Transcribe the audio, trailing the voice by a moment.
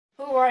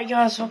Alright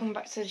guys, welcome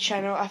back to the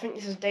channel. I think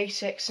this is day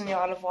 6 in the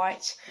Isle of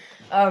Wight.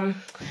 And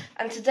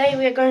today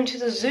we are going to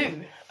the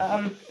zoo.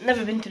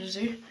 Never been to the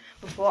zoo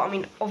before. I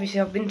mean,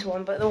 obviously I've been to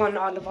one, but the one in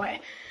the Isle of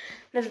Wight,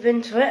 never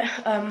been to it.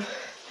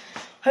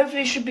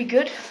 Hopefully it should be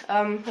good.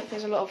 Hope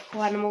there's a lot of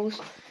cool animals,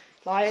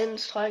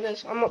 lions,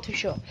 tigers, I'm not too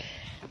sure.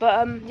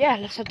 But yeah,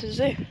 let's head to the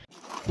zoo.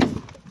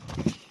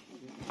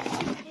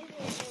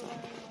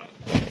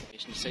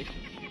 Jason Statham.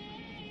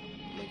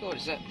 Oh my god,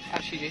 is that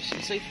actually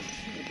Jason Statham?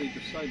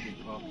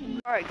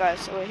 Alright guys,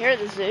 so we're here at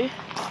the zoo.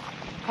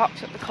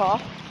 Parked at the car.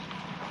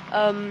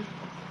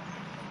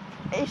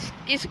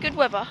 It's good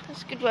weather.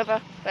 It's good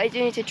weather, but I do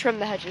need to trim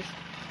the hedges.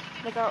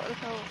 Look how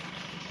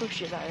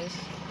bushy that is.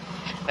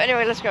 But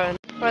anyway, let's go in.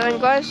 Right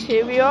then guys,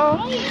 here we are.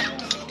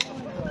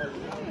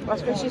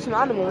 Let's go see some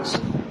animals.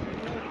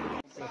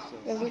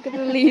 Guys, look at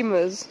the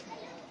lemurs.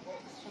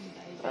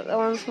 Like the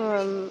ones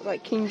from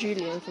like King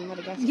Julian from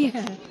Madagascar.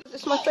 Yeah.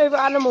 It's my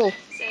favourite animal.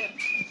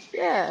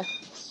 Yeah.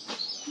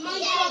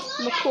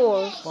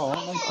 Macaws.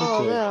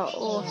 Oh, they are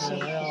awesome.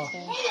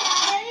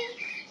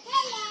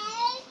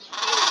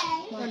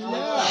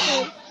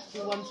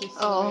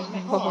 Oh,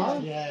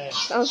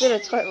 I was in a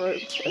tightrope.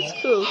 That's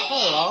cool.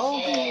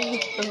 Oh.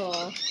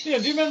 Yeah,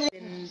 do you remember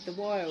in the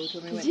wild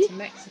when we went to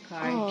Mexico?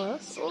 Oh,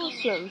 that's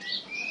awesome.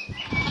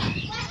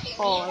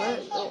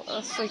 Oh,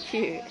 that's so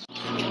cute.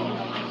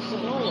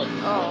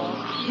 Oh,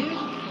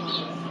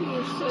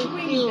 you're so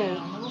cute.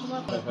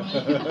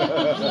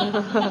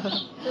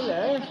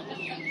 Hello.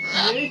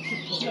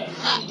 Beautiful.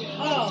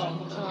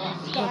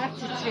 Oh, got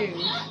attitude.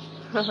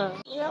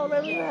 Yeah, all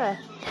over there.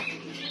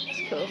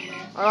 That's cool.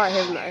 I like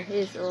him though,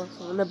 he's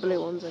awesome. And the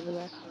blue one's over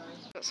there.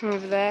 Got some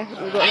over there,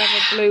 and we've got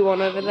another blue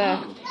one over there.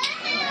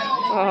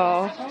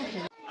 Oh,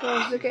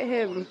 guys, look at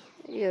him.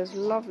 He is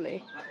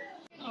lovely.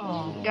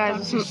 Oh,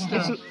 guys, it's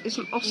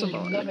an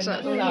ocelot. Looks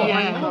like,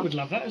 I would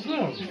love that as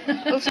well.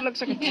 Also looks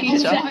like a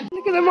cheetah.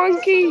 Look at the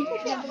monkey.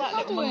 Look at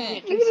the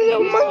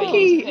little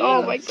monkey.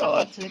 Oh my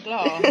god.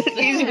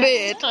 He's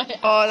weird.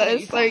 Oh, that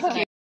is so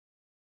cute.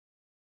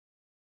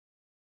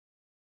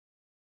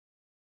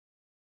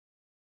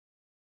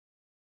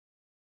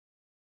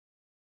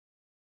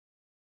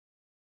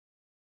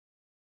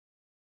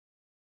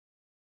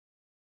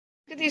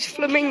 Look at these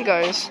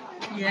flamingos.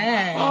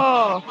 yeah.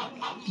 Oh,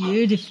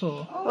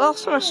 Beautiful.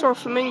 last time I saw a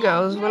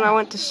flamingo was when I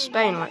went to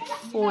Spain like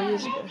 4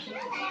 years ago.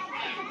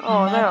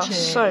 Oh, they are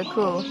so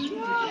cool.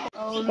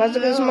 Guys, look at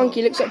this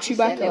monkey. Looks like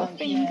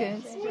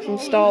Chewbacca from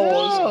Star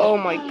Wars. Oh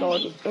my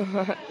god.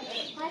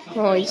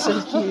 Oh, he's so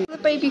cute. The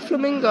baby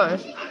flamingo.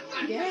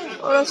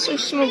 Oh, that's so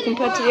small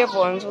compared to the other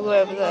ones all the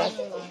way over there.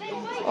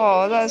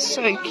 Oh, that's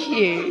so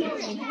cute.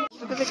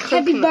 Look at the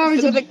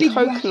coconut. Look at the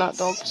coconut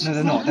dogs. No,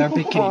 they're not. They're a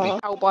big guinea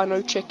pig.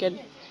 Albino chicken.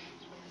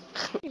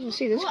 You can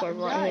see this guy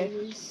right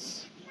here.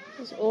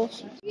 That's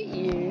awesome. Look at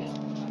you.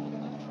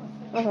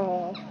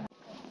 Oh.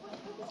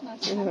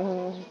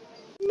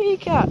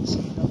 Meerkats.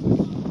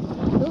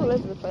 They're all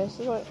over the place.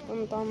 There's like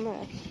one down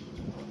there.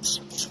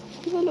 There's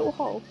a little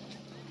hole.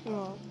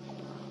 Oh.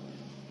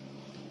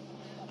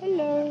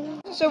 Hello.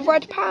 It's a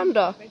red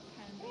panda.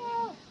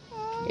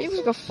 He looks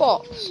like a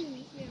fox.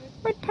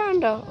 Red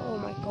panda. Oh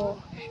my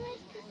gosh.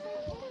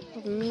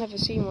 I've never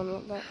seen one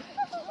like that.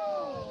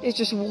 He's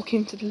just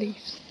walking to the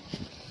leaves.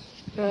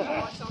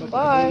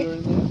 Bye.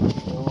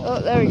 Oh,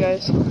 there he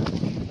goes.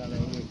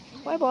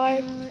 Bye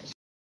bye.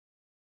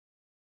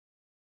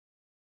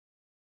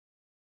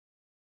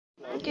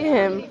 Look at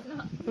him.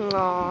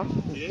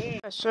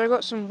 Aww. So I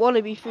got some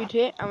wallaby food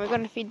here, and we're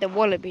gonna feed the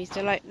wallabies.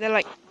 They're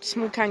like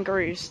small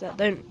kangaroos that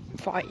don't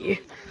fight you.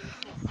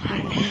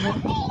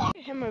 Look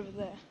at him over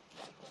there.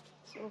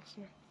 It's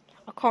awesome.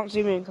 I can't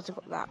zoom in because I've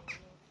got that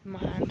in my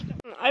hand.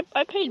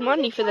 I paid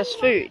money for this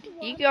food.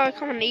 You gotta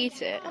come and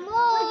eat it.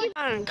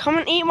 And come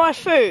and eat my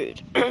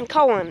food.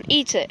 Come on,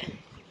 eat it.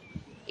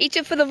 Eat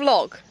it for the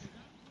vlog.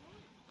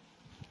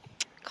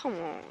 Come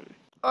on.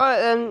 Alright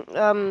then,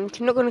 if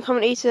you're not gonna come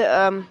and eat it,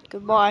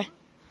 goodbye.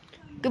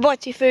 Goodbye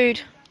to your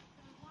food.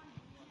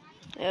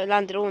 It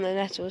landed all in the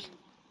nettles.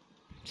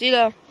 See you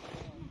later.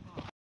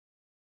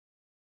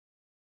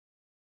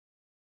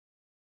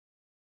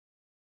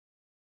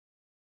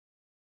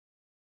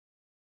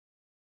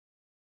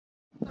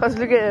 Let's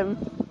look at him.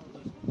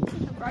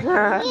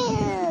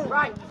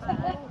 Right.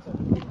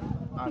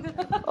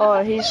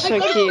 Oh, he's so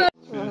cute.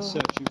 They're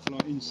searching for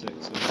like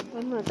insects.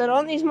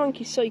 Aren't these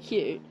monkeys so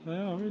cute? They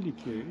are really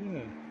cute,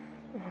 yeah.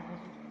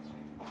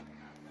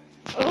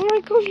 Oh my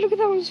gosh, look at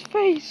that one's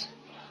face.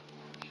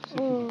 See if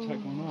you can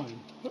take one eye.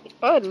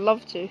 I'd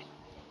love to.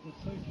 They're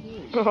so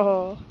cute.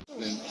 Oh.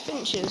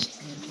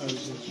 Finches.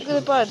 Look at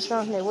the birds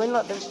down here. We're in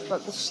like the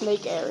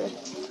snake area.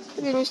 Look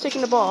at him, he's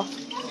taking a bath.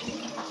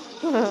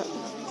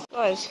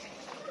 Guys,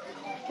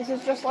 this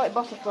is just like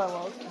Butterfly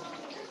World.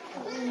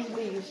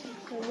 These,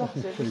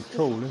 It's pretty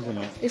cool, isn't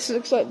it? this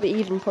looks like the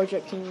Eden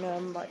Project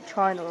in like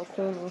China or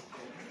Cornwall.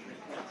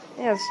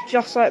 Yeah, it's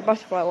just like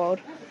Butterfly World.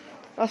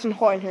 Nice and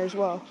hot in here as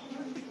well.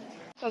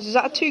 Guys, is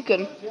that a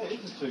toucan? Yeah,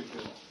 it's a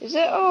toucan. Is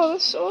it? Oh,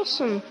 that's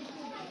awesome.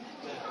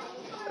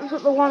 That's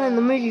like the one in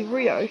the movie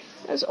Rio.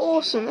 That's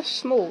awesome. That's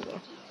small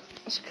though.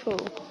 That's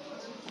cool.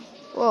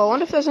 Well, I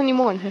wonder if there's any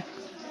more in here.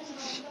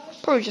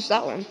 Probably just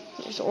that one.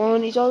 It's all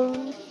on his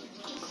own.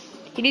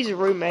 He needs a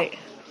roommate.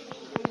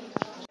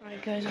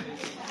 Alright guys,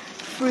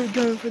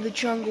 going through the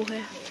jungle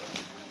here.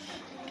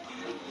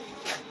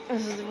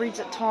 This is the reeds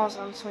that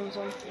Tarzan swings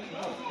on.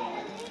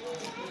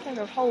 They're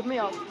gonna hold me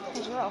up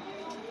as well.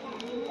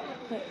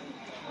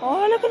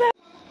 Oh, look at that!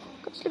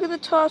 Guys, look at the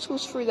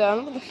turtles through there.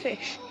 Look at the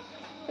fish.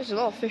 There's a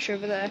lot of fish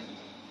over there.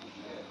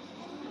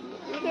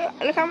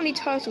 Look how many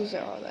turtles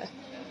there are there.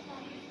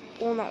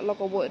 All on that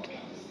log of wood.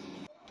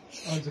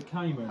 Oh, it's a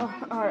caiman.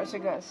 Oh, alright, so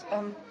guys,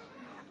 I'm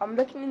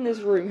looking in this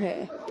room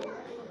here,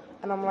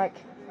 and I'm like,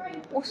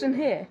 what's in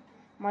here?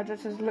 My dad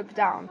says look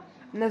down,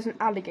 and there's an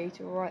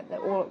alligator right there.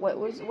 Or wait,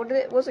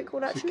 what's it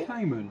called actually? It's a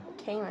caiman.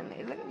 Caiman.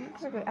 It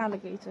looks like an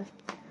alligator.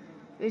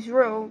 It's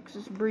real because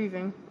it's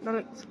breathing.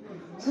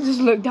 So just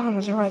look down,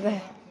 it's right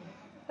there.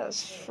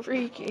 That's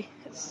freaky.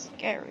 That's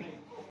scary.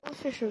 All the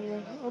fish over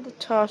there. All the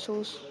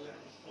turtles.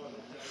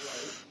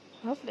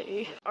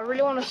 Lovely. I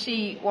really want to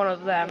see one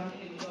of them.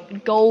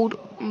 Gold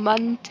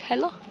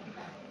mantella.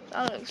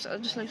 That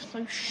just looks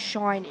so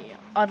shiny.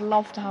 I'd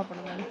love to have one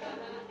of them.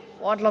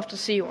 Well, I'd love to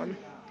see one.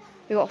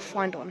 We gotta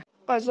find one.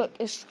 Guys, look,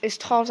 it's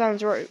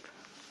Tarzan's rope.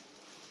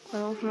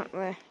 Oh, not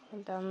there.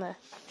 And down there.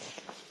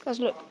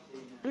 Guys, look.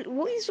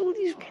 What is all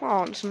these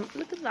plants? And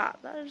look at that.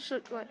 That just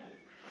looks like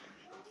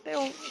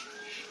little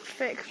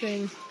thick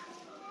thing.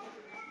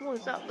 What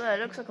is that there?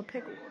 It looks like a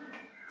pickle.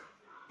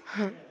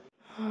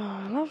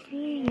 Oh,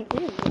 lovely.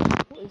 Ooh,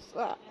 what is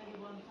that?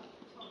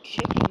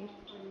 Chicken.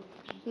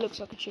 Looks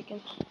like a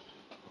chicken.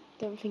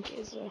 Don't think it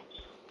is though.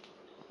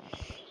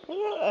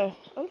 Look at that.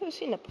 I've never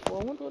seen that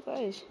before. I wonder what that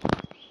is.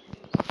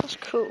 That's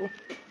cool.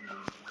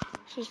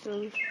 This is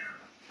the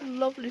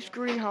loveliest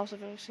greenhouse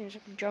I've ever seen. It's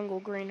like a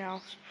jungle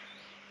greenhouse.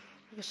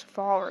 Like a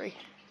safari.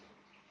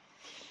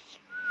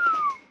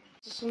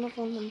 This is another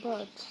one of them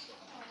birds.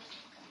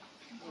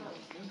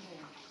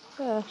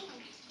 There.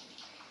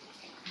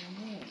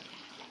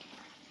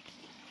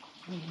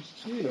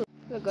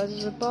 Look guys,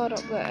 there's a bird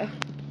up there.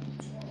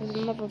 There's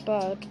another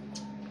bird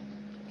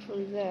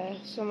through there.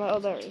 Somewhere. Oh,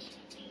 there it is.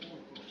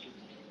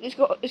 It's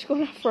got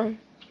an afro.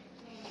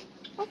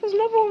 Oh, there's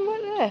another one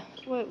right there.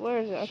 Wait, where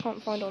is it? I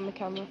can't find it on the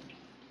camera.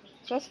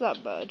 So that's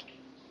that bird.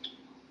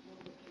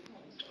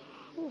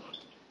 Ooh.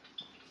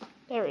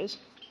 There it is.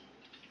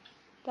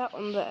 That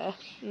one there,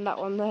 and that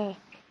one there.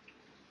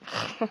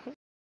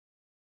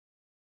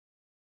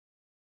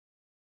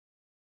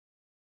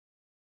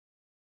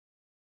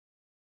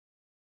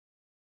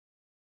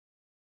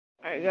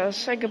 Alright guys,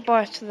 say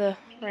goodbye to the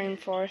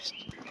rainforest.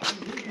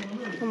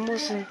 And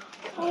listen.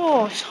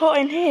 Oh, it's hot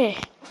in here.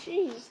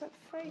 Jeez, it's like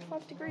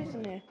 35 degrees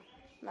in here.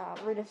 Nah,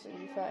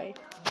 realistically 30.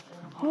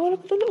 Oh,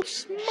 look at the little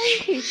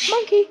monkey.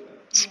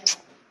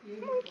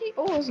 Monkey.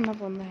 Oh, there's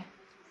another one there.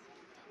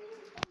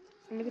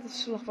 And look at the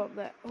sloth up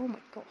there. Oh my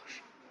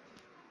gosh.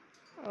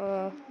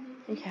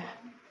 Yeah.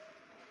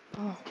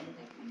 Oh.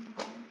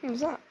 What was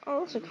that?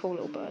 Oh, that's a cool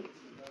little bird.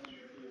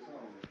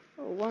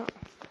 Oh, wow.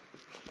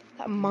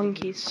 That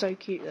monkey is so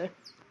cute though.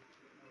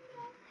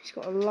 He's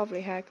got a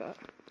lovely haircut.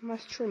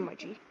 Nice trim, my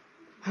G.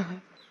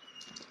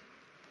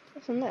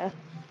 What's in there?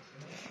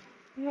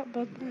 Look at that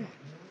bird there.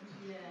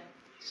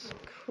 So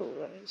cool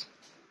that is.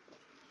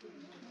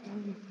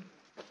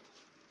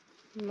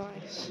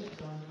 Nice.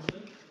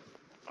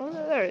 Oh,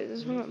 there it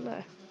is. There's one up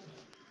there.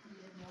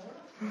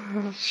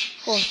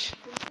 Gosh.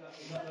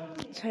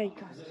 Hey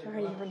guys, it's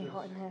really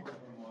hot in here.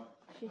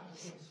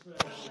 Jeez.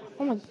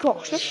 Oh my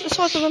gosh, that's the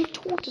size of them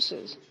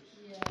tortoises.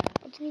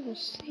 I didn't even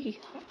see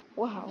that.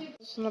 Wow.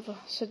 There's another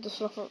Sid the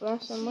Sloth up there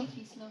somewhere.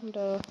 And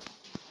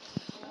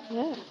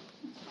yeah.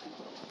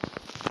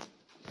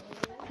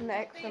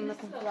 Next, I'm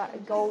looking for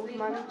that gold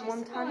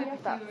montana,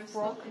 that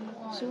frog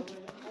suit.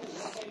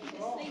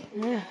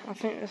 Yeah, I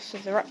think this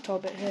is the reptile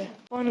bit here.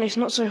 Finally, it's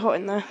not so hot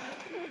in there.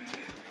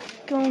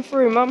 Go on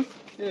through, Mum.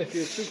 Yeah, if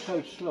you're a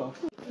two-toed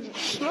sloth. It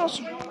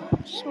smells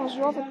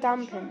rather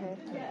damp in here.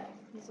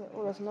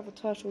 Oh, there's another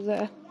turtle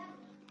there.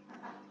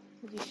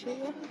 Did you see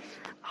that?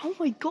 Oh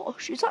my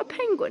gosh, is that a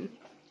penguin?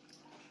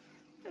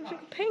 There's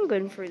like a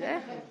penguin through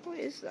there. What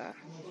is that?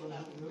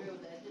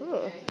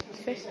 Oh,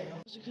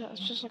 it's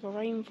just like a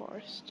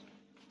rainforest.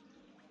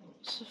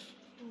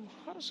 Oh,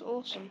 that's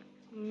awesome.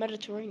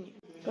 Mediterranean.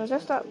 Guys,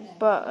 that's that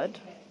bird.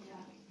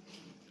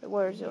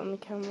 Where is it on the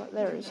camera?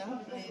 There it is.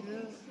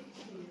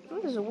 Oh,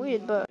 there's a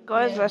weird bird.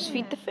 Guys, let's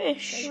feed the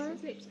fish. Why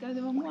his lips go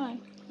the wrong way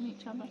on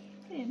each other?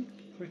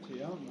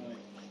 Pretty, aren't they?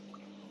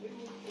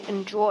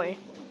 Enjoy.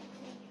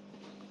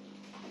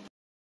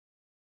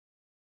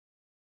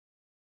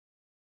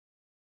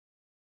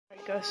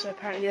 Right, guys, so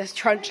apparently there's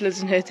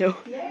tarantulas in here too.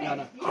 Yeah, I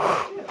know.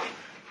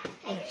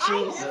 Oh,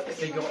 jeez.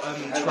 They got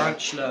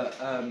tarantula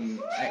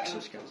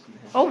exoskeletons in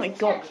here. Oh my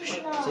gosh.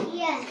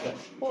 Yeah.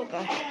 What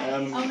the heck?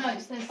 Oh no,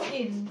 it's their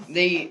skins.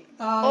 The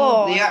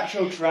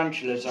actual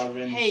tarantulas are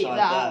inside Hate that.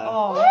 there.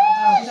 Oh.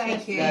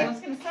 Thank you. Yeah. I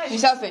was going to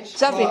say.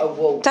 Taffy. Quite a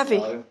walk, Taffy.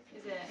 though.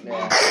 Is it?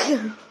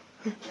 Yeah.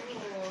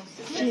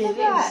 Shit,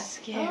 that's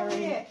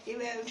scary.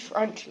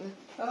 Tarantula.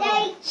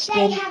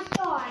 They have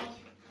died.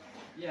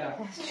 Yeah.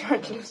 That's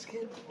tarantula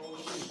skin.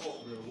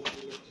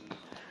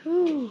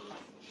 Ooh.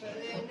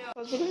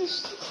 What are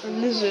these?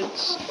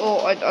 Lizards,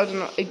 or I don't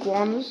know,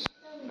 iguanas?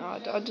 No, I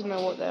don't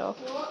know what they are.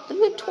 They're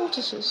little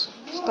tortoises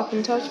stuck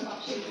in turtle.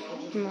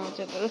 No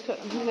idea, but look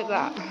at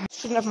that.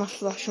 Shouldn't have my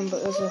flash on,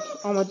 but there's an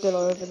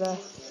armadillo over there.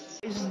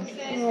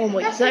 Oh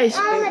my, that is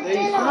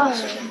big.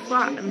 That's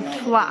fat and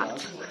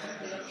flat.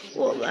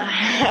 What the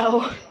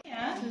hell?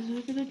 Yeah.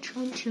 Look at the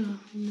tarantula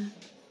in there.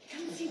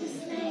 Come see the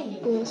snake.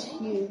 Oh, it's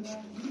huge.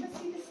 Come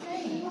see the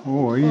snake.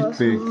 Oh, Oh, he's that's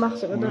big.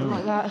 massive, I don't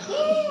like that.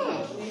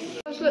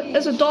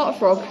 There's a dart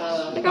frog.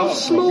 Look how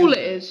small it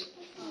is.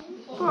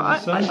 Bro,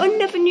 I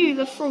never knew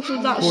the frogs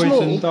were that Poison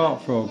small.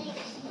 dart frog.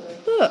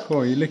 Look.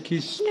 Oh, you lick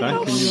his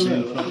back and you'll be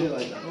in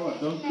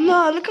trouble.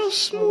 No, look how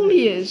small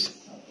he is.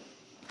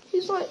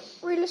 He's like,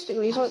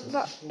 realistically, he's like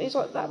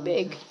that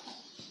big.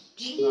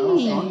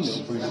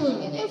 Jeez.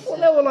 I thought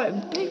they were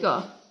like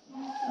bigger.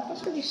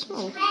 That's really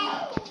small.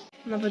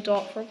 Another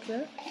dart frog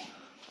there.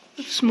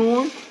 The small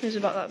one is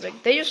about that big.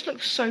 They just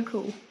look so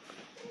cool.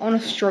 I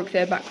want to stroke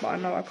their back, but I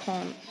know I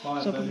can't. So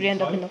I'll probably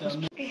end up in the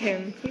hospital. Look at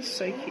him, he's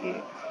so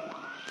cute.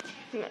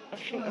 I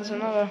think there's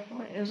another.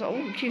 Oh,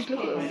 jeez, look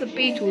at all the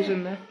beetles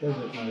in there. And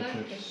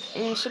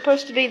it's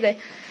supposed to be the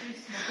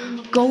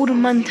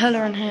golden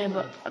mantella in here,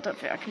 but I don't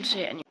think I can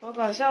see it anymore. Well,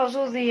 guys, that was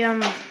all the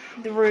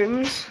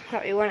rooms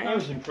that we went in. That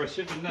was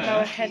impressive, wasn't Now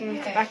we're it? heading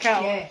back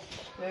out.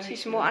 See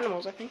some more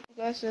animals, I think.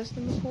 Guys, there's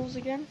the macaws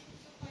again.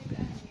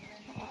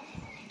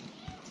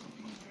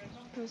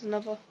 There's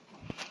another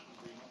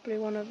blue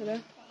one over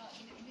there.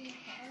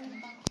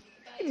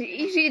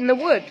 He's eating the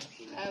wood.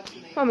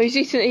 Mum, he's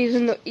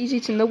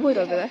eating the wood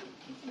over there.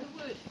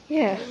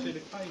 Yeah. I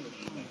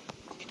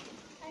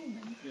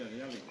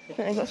think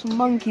they've got some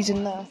monkeys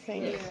in there, I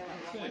think.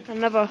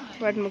 Another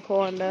red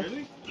macaw in there.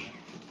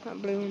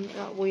 That blue one,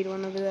 that weed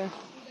one over there.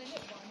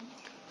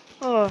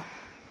 Oh,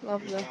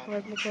 love the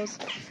red macaws.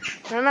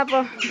 And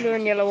another blue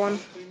and yellow one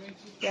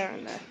there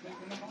and there.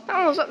 That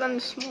one was up there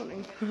this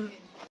morning.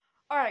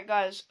 Alright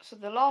guys, so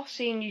the last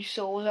scene you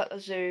saw was at the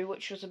zoo,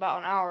 which was about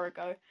an hour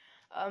ago.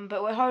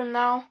 But we're home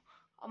now.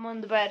 I'm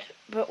on the bed,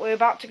 but we're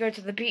about to go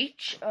to the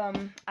beach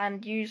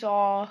and use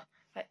our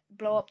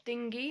blow up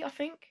dinghy, I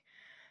think.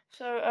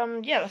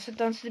 So yeah, let's head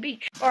down to the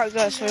beach. Alright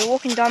guys, so we're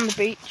walking down the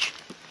beach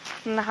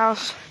from the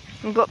house.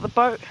 We've got the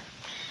boat,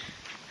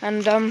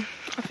 and I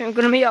think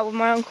we're gonna meet up with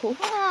my uncle.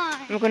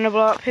 We're gonna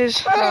blow up his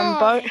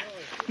boat,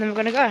 and then we're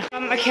gonna go.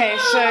 Okay,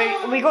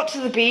 so we got to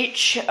the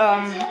beach,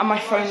 and my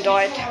phone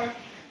died.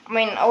 I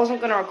mean, I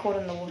wasn't gonna record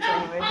in the water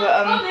anyway, but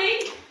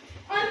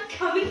I'm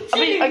coming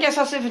too. I guess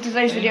that's it for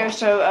today's video.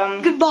 So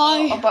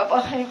Goodbye.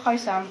 Hi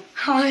Sam.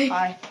 Hi.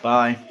 Hi.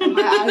 Bye.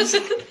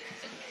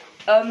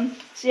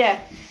 So yeah,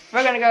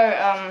 we're gonna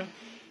go.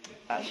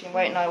 Actually,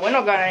 wait, no, we're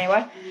not going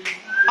anywhere.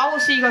 I will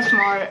see you guys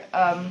tomorrow.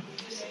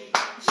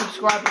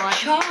 Subscribe,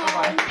 like,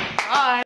 bye. Bye.